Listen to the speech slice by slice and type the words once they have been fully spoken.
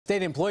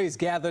State employees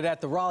gathered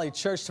at the Raleigh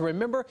Church to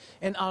remember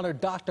and honor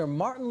Dr.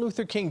 Martin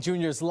Luther King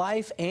Jr.'s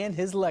life and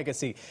his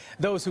legacy.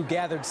 Those who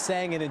gathered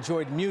sang and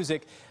enjoyed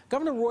music.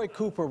 Governor Roy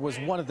Cooper was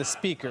one of the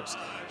speakers.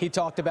 He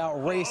talked about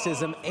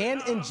racism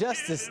and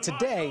injustice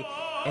today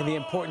and the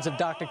importance of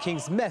Dr.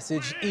 King's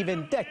message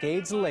even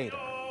decades later.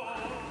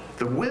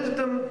 The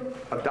wisdom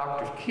of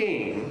Dr.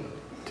 King,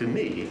 to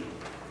me,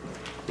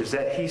 is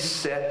that he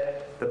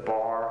set the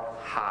bar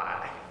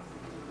high.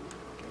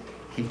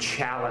 He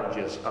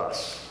challenges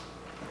us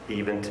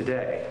even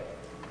today.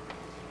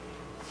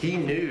 He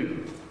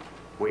knew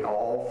we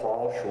all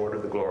fall short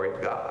of the glory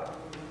of God.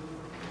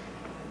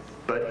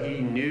 But he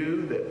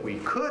knew that we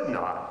could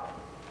not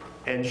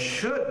and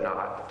should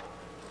not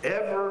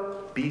ever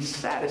be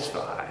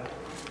satisfied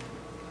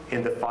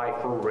in the fight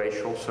for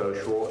racial,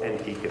 social, and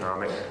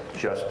economic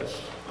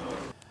justice.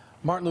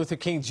 Martin Luther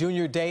King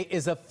Jr. Day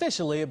is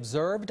officially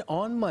observed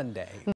on Monday.